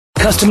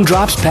Custom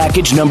Drops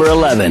Package number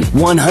 11.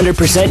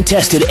 100%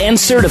 tested and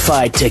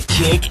certified to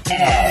kick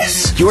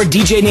ass. Your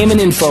DJ name and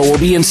info will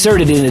be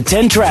inserted into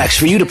 10 tracks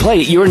for you to play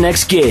at your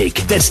next gig.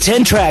 That's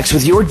 10 tracks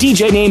with your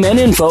DJ name and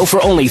info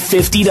for only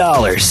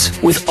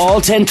 $50. With all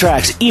 10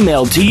 tracks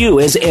emailed to you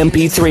as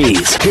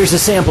MP3s. Here's a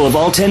sample of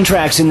all 10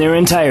 tracks in their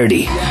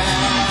entirety.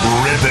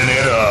 Ripping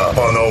it up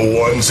on the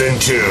ones and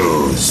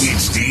twos.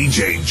 It's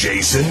DJ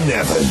Jason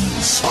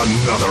Evans.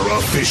 Another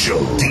official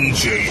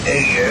DJ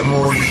AM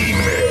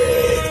remix.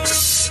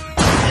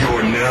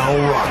 You're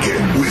now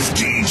rocking with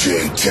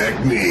DJ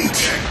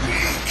Technique.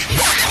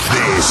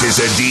 This is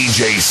a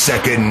DJ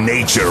Second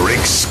Nature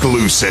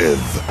exclusive.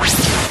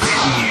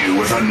 Hitting you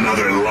with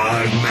another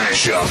live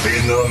mashup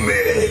in the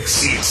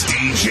mix. It's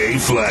DJ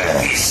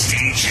Flex. It's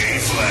DJ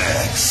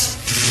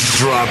Flex.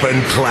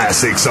 Dropping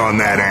classics on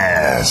that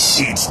ass.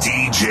 It's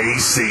DJ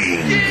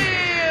Scene.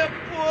 Yeah,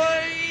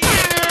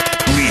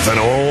 boy. Leaving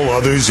all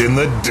others in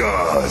the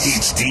dust.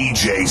 It's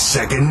DJ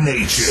Second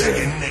Nature.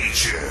 Second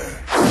Nature.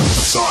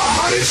 The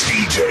hottest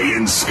DJ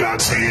in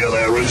Scottsdale,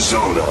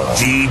 Arizona.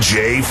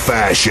 DJ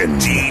Fashion.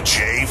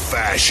 DJ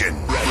Fashion.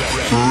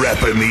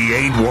 Reppin' the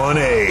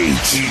 818.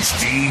 It's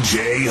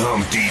DJ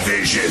Humpty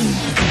Vision.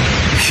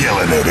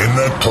 Killing it in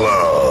the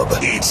club.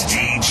 It's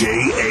DJ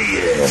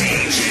AM.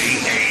 DJ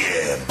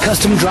AM.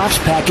 Custom Drops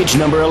Package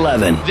number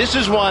 11. This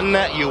is one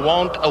that you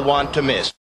won't want to miss.